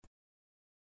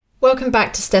Welcome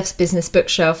back to Steph's Business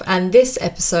Bookshelf and this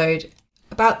episode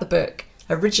about the book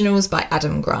Originals by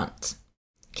Adam Grant.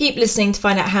 Keep listening to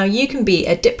find out how you can be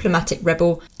a diplomatic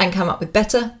rebel and come up with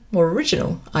better, more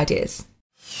original ideas.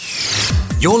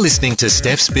 You're listening to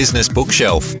Steph's Business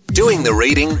Bookshelf, doing the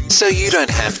reading so you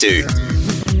don't have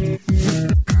to.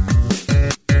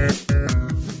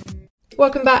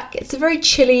 Welcome back. It's a very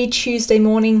chilly Tuesday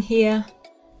morning here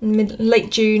in late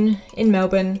June in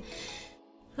Melbourne.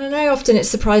 I know often it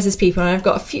surprises people, and I've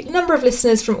got a number of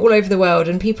listeners from all over the world,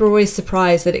 and people are always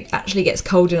surprised that it actually gets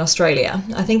cold in Australia.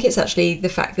 I think it's actually the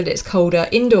fact that it's colder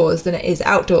indoors than it is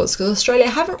outdoors, because Australia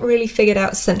haven't really figured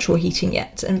out central heating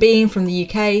yet. And being from the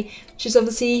UK, which is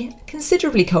obviously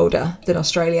considerably colder than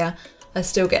Australia, I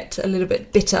still get a little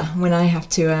bit bitter when I have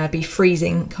to be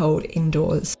freezing cold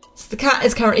indoors. So the cat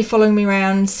is currently following me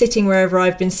around, sitting wherever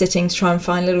I've been sitting to try and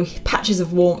find little patches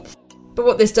of warmth. But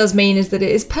what this does mean is that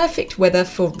it is perfect weather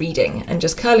for reading and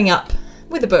just curling up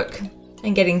with a book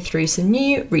and getting through some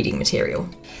new reading material.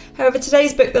 However,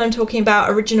 today's book that I'm talking about,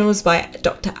 Originals by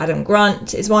Dr. Adam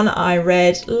Grant, is one I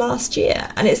read last year.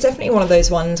 And it's definitely one of those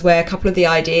ones where a couple of the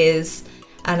ideas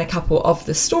and a couple of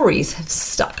the stories have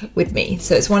stuck with me.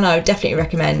 So it's one I would definitely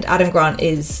recommend. Adam Grant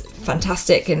is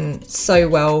fantastic and so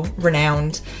well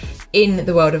renowned in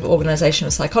the world of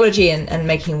organisational psychology and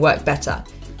making work better.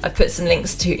 I've put some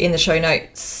links in the show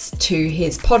notes to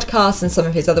his podcast and some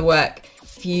of his other work.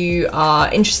 If you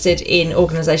are interested in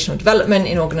organisational development,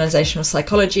 in organisational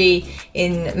psychology,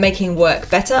 in making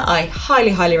work better, I highly,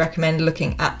 highly recommend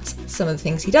looking at some of the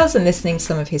things he does and listening to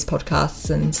some of his podcasts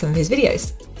and some of his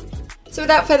videos. So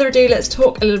without further ado, let's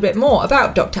talk a little bit more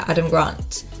about Dr. Adam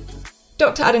Grant.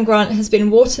 Dr. Adam Grant has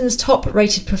been Wharton's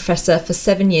top-rated professor for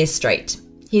 7 years straight.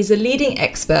 He is a leading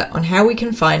expert on how we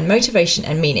can find motivation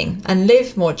and meaning and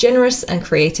live more generous and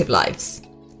creative lives.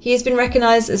 He has been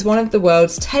recognised as one of the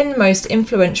world's 10 most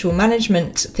influential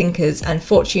management thinkers and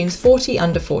Fortune's 40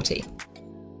 under 40.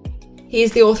 He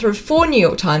is the author of 4 New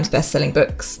York Times best-selling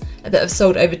books that have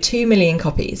sold over 2 million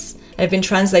copies and have been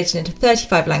translated into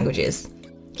 35 languages.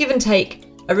 Give and Take,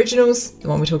 Originals, the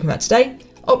one we're talking about today,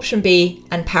 Option B,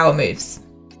 and Power Moves.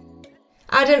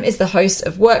 Adam is the host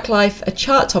of Work Life, a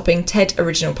chart-topping TED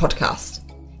original podcast.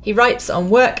 He writes on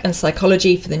work and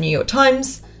psychology for the New York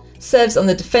Times, serves on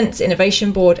the Defense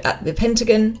Innovation Board at the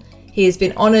Pentagon, he has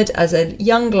been honoured as a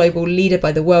Young Global Leader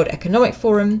by the World Economic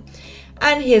Forum,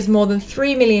 and he has more than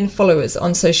 3 million followers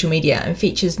on social media and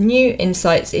features new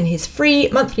insights in his free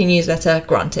monthly newsletter,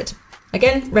 Granted.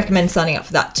 Again, recommend signing up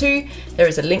for that too. There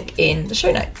is a link in the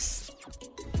show notes.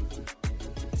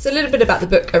 So a little bit about the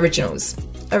book Originals.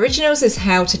 Originals is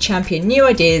how to champion new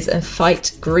ideas and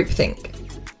fight groupthink.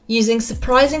 Using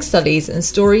surprising studies and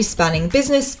stories spanning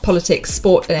business, politics,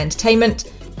 sport and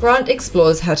entertainment, Grant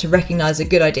explores how to recognise a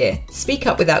good idea, speak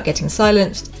up without getting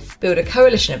silenced, build a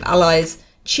coalition of allies,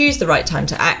 choose the right time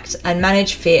to act, and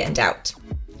manage fear and doubt.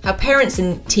 How parents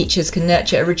and teachers can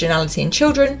nurture originality in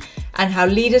children, and how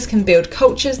leaders can build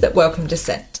cultures that welcome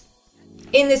dissent.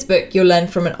 In this book, you'll learn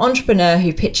from an entrepreneur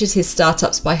who pitches his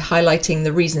startups by highlighting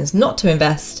the reasons not to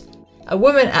invest, a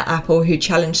woman at Apple who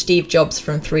challenged Steve Jobs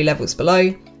from 3 levels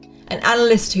below, an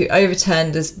analyst who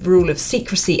overturned the rule of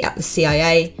secrecy at the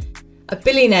CIA, a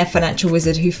billionaire financial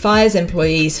wizard who fires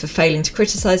employees for failing to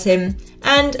criticise him,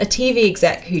 and a TV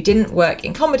exec who didn't work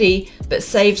in comedy but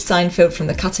saved Seinfeld from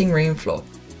the cutting room floor.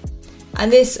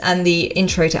 And this and the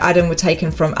intro to Adam were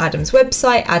taken from Adam's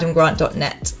website,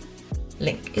 adamgrant.net.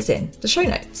 Link is in the show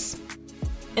notes.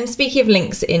 And speaking of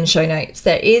links in show notes,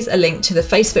 there is a link to the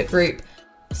Facebook group,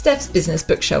 Steph's Business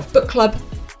Bookshelf Book Club.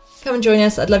 Come and join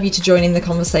us. I'd love you to join in the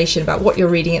conversation about what you're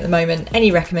reading at the moment, any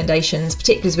recommendations,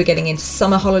 particularly as we're getting into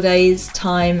summer holidays,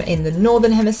 time in the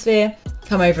Northern Hemisphere.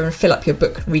 Come over and fill up your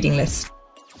book reading list.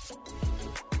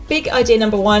 Big idea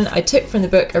number 1 I took from the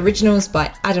book Originals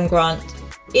by Adam Grant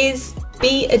is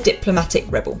be a diplomatic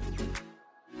rebel.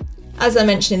 As I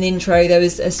mentioned in the intro, there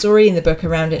was a story in the book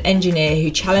around an engineer who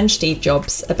challenged Steve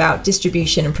Jobs about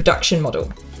distribution and production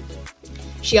model.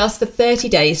 She asked for 30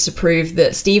 days to prove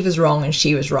that Steve was wrong and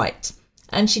she was right.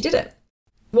 And she did it.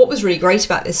 What was really great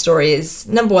about this story is,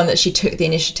 number 1, that she took the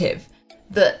initiative.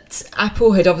 That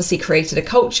Apple had obviously created a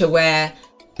culture where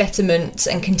betterment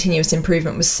and continuous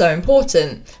improvement was so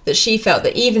important that she felt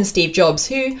that even Steve Jobs,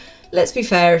 who, let's be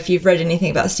fair, if you've read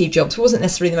anything about Steve Jobs, wasn't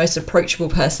necessarily the most approachable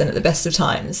person at the best of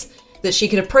times, that she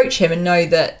could approach him and know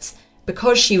that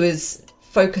because she was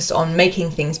focused on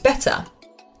making things better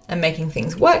and making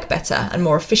things work better and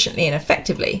more efficiently and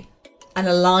effectively and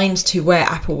aligned to where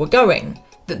Apple were going,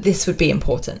 that this would be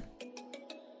important.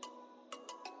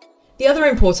 The other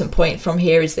important point from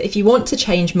here is that if you want to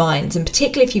change minds, and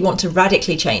particularly if you want to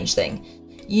radically change things,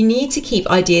 you need to keep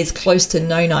ideas close to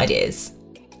known ideas.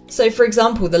 So for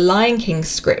example, the Lion King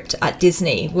script at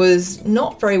Disney was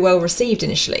not very well received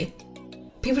initially.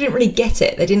 People didn't really get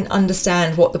it, they didn't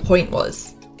understand what the point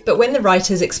was. But when the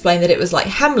writers explained that it was like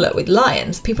Hamlet with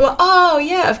lions, people are, oh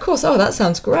yeah, of course, oh that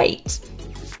sounds great.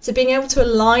 So being able to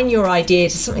align your idea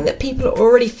to something that people are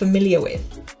already familiar with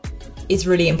is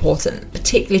really important,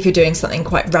 particularly if you're doing something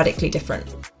quite radically different.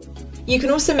 You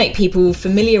can also make people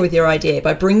familiar with your idea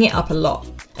by bringing it up a lot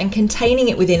and containing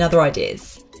it within other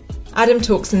ideas. Adam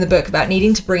talks in the book about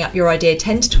needing to bring up your idea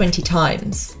 10 to 20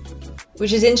 times,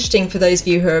 which is interesting for those of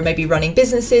you who are maybe running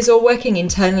businesses or working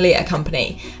internally at a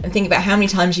company, and think about how many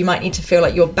times you might need to feel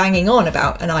like you're banging on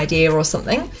about an idea or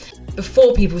something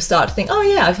before people start to think, oh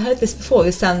yeah, I've heard this before,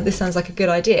 this sounds like a good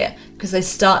idea, because they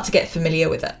start to get familiar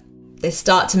with it. They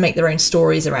start to make their own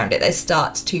stories around it. They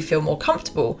start to feel more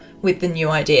comfortable with the new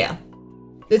idea.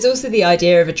 There's also the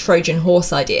idea of a Trojan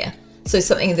horse idea, so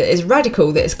something that is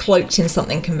radical that is cloaked in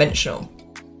something conventional.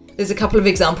 There's a couple of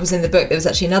examples in the book. There was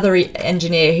actually another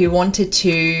engineer who wanted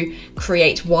to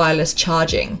create wireless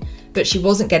charging, but she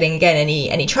wasn't getting, again,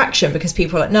 any traction because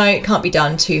people were like, no, it can't be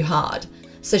done, too hard.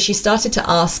 So she started to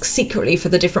ask secretly for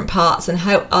the different parts and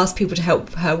ask people to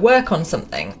help her work on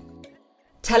something,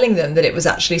 telling them that it was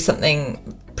actually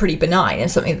something pretty benign and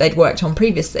something that they'd worked on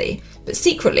previously. But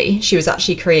secretly, she was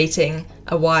actually creating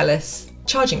a wireless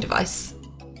charging device.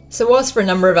 So whilst for a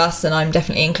number of us, and I'm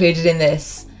definitely included in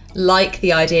this, like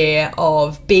the idea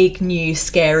of big, new,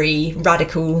 scary,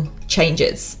 radical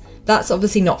changes, that's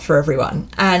obviously not for everyone,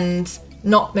 and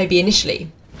not maybe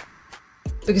initially.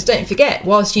 Because don't forget,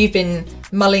 whilst you've been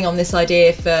mulling on this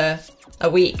idea for a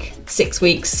week, 6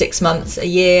 weeks, 6 months, a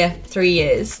year, 3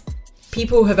 years,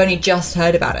 people have only just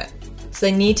heard about it. So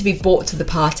they need to be brought to the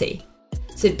party.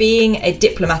 So being a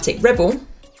diplomatic rebel,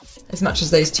 as much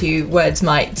as those two words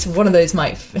one of those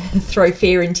might throw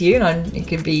fear into you, and it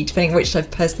could be, depending on which type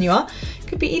of person you are, it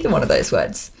could be either one of those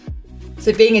words.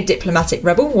 So being a diplomatic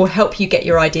rebel will help you get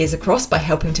your ideas across by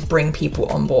helping to bring people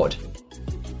on board.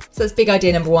 So that's big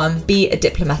idea number 1, be a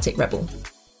diplomatic rebel.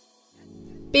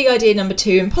 Big idea number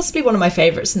 2, and possibly one of my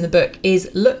favourites in the book,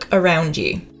 is look around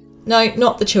you. No,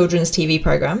 not the children's TV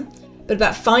programme, but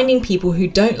about finding people who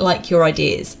don't like your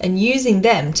ideas and using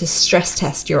them to stress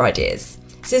test your ideas.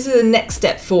 So this is the next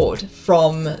step forward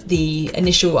from the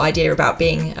initial idea about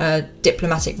being a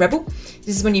diplomatic rebel.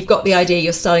 This is when you've got the idea,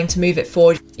 you're starting to move it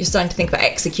forward, you're starting to think about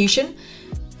execution.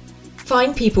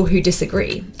 Find people who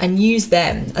disagree and use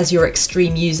them as your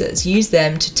extreme users. Use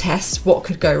them to test what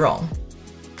could go wrong.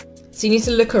 So you need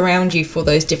to look around you for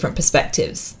those different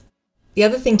perspectives. The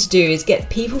other thing to do is get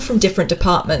people from different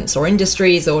departments or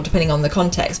industries, or depending on the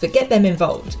context, but get them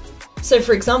involved. So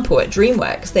for example, at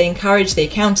DreamWorks, they encourage the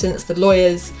accountants, the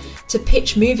lawyers to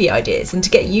pitch movie ideas and to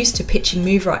get used to pitching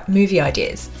movie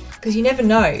ideas, because you never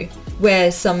know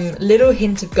where some little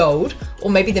hint of gold,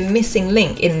 or maybe the missing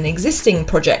link in an existing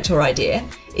project or idea,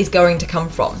 is going to come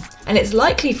from. And it's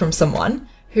likely from someone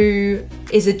who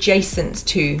is adjacent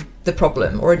to the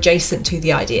problem or adjacent to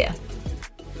the idea.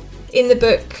 In the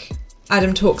book,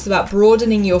 Adam talks about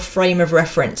broadening your frame of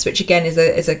reference, which again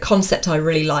is a concept I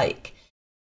really like.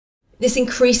 This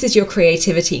increases your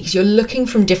creativity because you're looking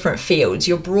from different fields,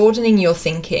 you're broadening your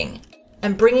thinking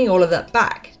and bringing all of that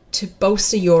back to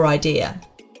bolster your idea.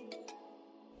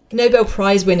 Nobel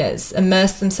Prize winners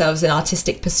immerse themselves in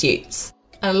artistic pursuits,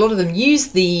 and a lot of them use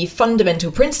the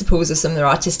fundamental principles of some of their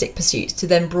artistic pursuits to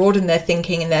then broaden their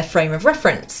thinking and their frame of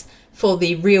reference for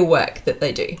the real work that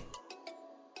they do.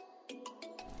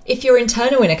 If you're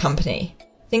internal in a company,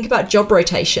 think about job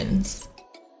rotations.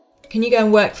 Can you go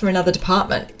and work from another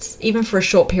department, even for a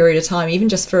short period of time, even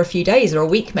just for a few days or a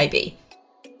week maybe?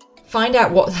 Find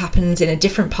out what happens in a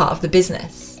different part of the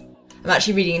business. I'm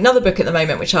actually reading another book at the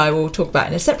moment, which I will talk about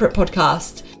in a separate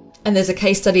podcast. And there's a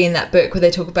case study in that book where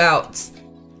they talk about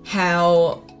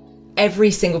how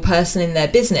every single person in their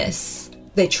business,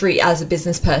 they treat as a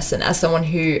business person, as someone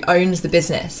who owns the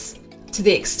business. To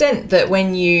the extent that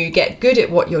when you get good at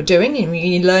what you're doing and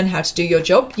you learn how to do your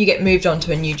job, you get moved on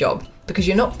to a new job because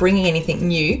you're not bringing anything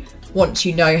new once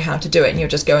you know how to do it and you're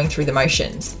just going through the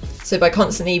motions. So by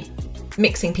constantly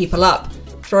mixing people up,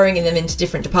 throwing them into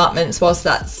different departments, whilst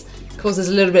that causes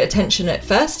a little bit of tension at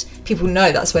first, people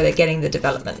know that's where they're getting the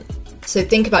development. So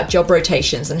think about job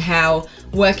rotations and how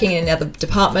working in another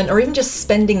department, or even just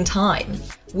spending time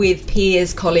with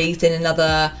peers, colleagues in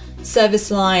another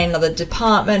service line, another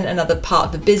department, another part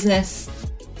of the business,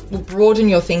 will broaden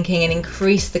your thinking and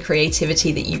increase the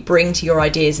creativity that you bring to your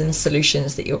ideas and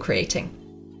solutions that you're creating.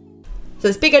 So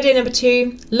that's big idea number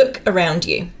 2, look around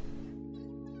you.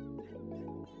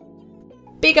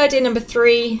 Big idea number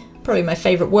 3, probably my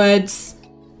favourite words,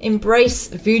 embrace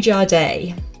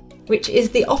Vujade, which is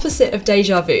the opposite of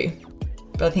déjà vu,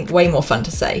 but I think way more fun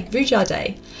to say.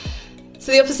 Vujade.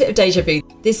 So the opposite of déjà vu,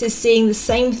 this is seeing the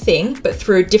same thing but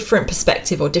through a different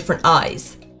perspective or different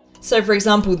eyes. So for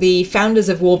example, the founders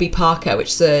of Warby Parker, which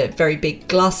is a very big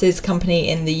glasses company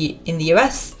in the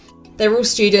US, they were all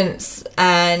students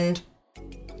and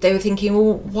they were thinking,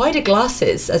 well, why do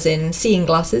glasses, as in seeing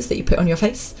glasses that you put on your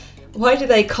face, why do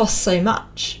they cost so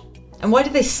much? And why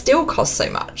do they still cost so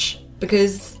much?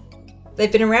 Because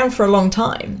they've been around for a long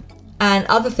time. And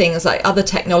other things like other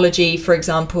technology, for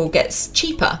example, gets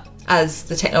cheaper as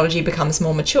the technology becomes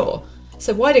more mature.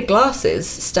 So why do glasses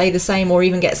stay the same or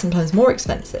even get sometimes more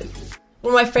expensive?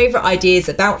 One of my favourite ideas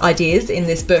about ideas in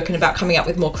this book and about coming up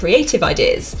with more creative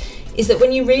ideas is that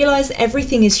when you realise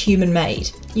everything is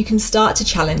human-made, you can start to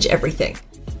challenge everything.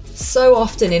 So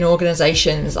often in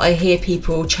organisations, I hear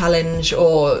people challenge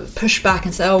or push back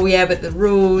and say, oh yeah, but the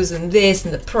rules and this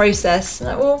and the process. And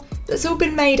I'm like, well, it's all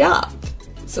been made up.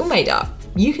 It's all made up.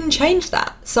 You can change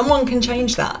that. Someone can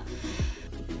change that.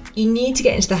 You need to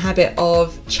get into the habit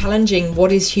of challenging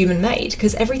what is human-made,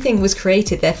 because everything was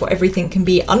created, therefore everything can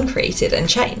be uncreated and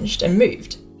changed and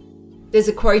moved. There's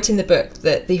a quote in the book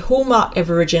that the hallmark of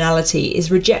originality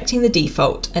is rejecting the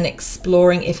default and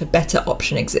exploring if a better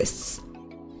option exists.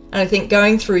 And I think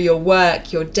going through your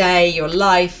work, your day, your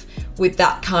life with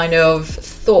that kind of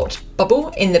thought bubble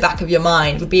in the back of your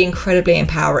mind would be incredibly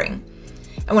empowering.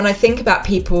 And when I think about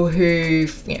people who,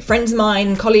 friends of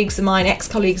mine, colleagues of mine,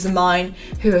 ex-colleagues of mine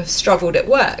who have struggled at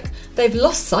work, they've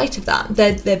lost sight of that.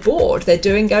 They're bored, they're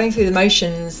going through the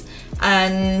motions,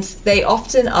 and they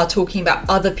often are talking about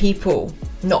other people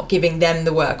not giving them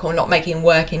the work or not making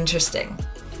work interesting.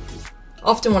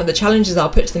 Often one of the challenges I'll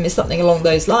put to them is something along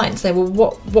those lines. Say, well,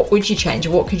 what would you change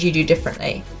or what could you do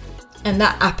differently? And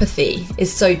that apathy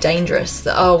is so dangerous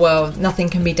that, oh, well, nothing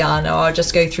can be done, or I'll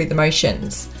just go through the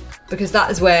motions. Because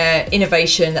that is where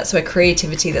innovation, that's where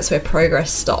creativity, that's where progress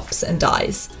stops and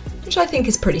dies, which I think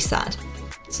is pretty sad.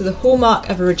 So the hallmark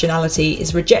of originality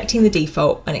is rejecting the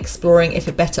default and exploring if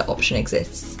a better option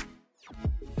exists.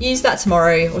 Use that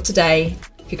tomorrow or today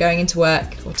if you're going into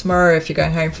work, or tomorrow if you're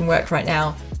going home from work right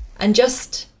now, and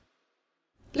just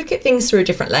look at things through a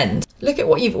different lens. Look at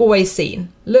what you've always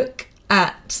seen. Look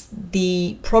at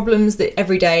the problems that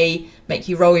every day make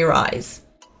you roll your eyes.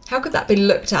 How could that be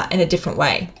looked at in a different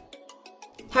way?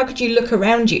 How could you look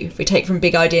around you, if we take from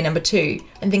big idea number 2,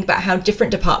 and think about how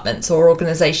different departments or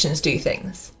organisations do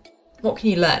things? What can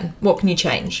you learn? What can you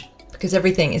change? Because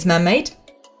everything is man-made,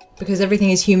 because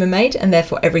everything is human-made, and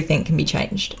therefore everything can be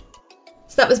changed.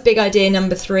 So that was big idea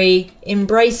number 3,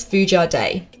 embrace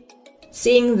Vujade,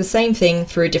 seeing the same thing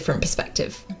through a different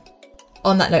perspective.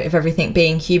 On that note of everything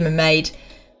being human-made,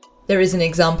 there is an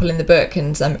example in the book,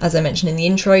 and as I mentioned in the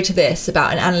intro to this,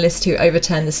 about an analyst who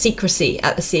overturned the secrecy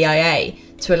at the CIA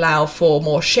to allow for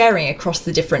more sharing across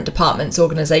the different departments,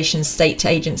 organisations, state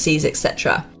agencies,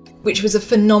 etc., which was a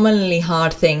phenomenally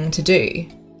hard thing to do,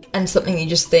 and something you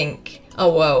just think,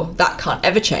 oh well, that can't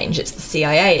ever change, it's the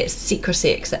CIA, it's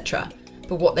secrecy, etc.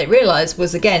 But what they realised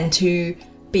was, again, to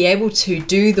be able to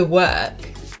do the work,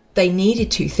 they needed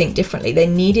to think differently. They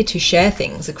needed to share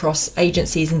things across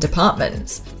agencies and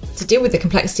departments to deal with the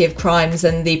complexity of crimes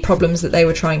and the problems that they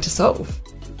were trying to solve.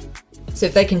 So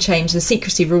if they can change the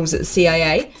secrecy rules at the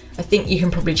CIA, I think you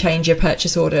can probably change your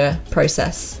purchase order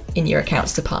process in your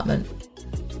accounts department.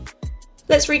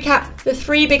 Let's recap the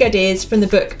 3 big ideas from the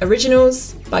book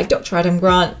Originals by Dr. Adam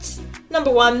Grant.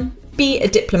 Number 1, be a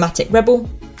diplomatic rebel.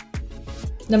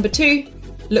 Number 2,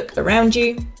 look around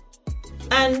you.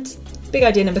 And big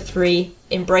idea number 3,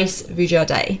 embrace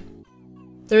Vujade.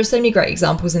 There are so many great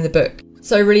examples in the book,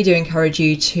 so I really do encourage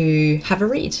you to have a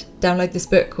read. Download this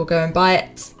book or go and buy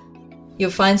it.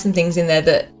 You'll find some things in there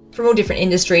that from all different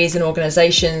industries and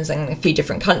organisations and a few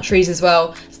different countries as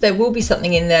well. So there will be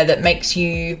something in there that makes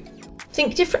you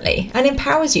think differently and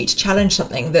empowers you to challenge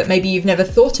something that maybe you've never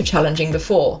thought of challenging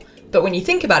before. But when you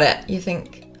think about it, you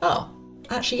think, oh,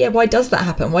 actually, yeah, why does that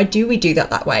happen? Why do we do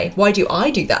that way? Why do I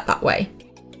do that way?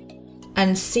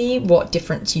 And see what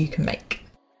difference you can make.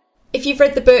 If you've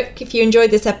read the book, if you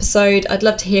enjoyed this episode, I'd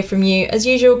love to hear from you. As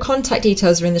usual, contact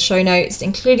details are in the show notes,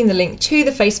 including the link to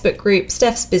the Facebook group,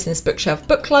 Steph's Business Bookshelf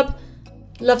Book Club.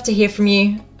 Love to hear from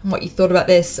you and what you thought about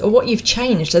this, or what you've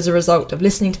changed as a result of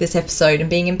listening to this episode and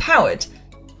being empowered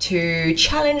to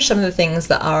challenge some of the things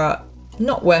that are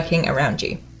not working around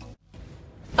you.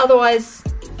 Otherwise,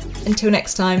 until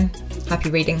next time, happy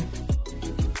reading.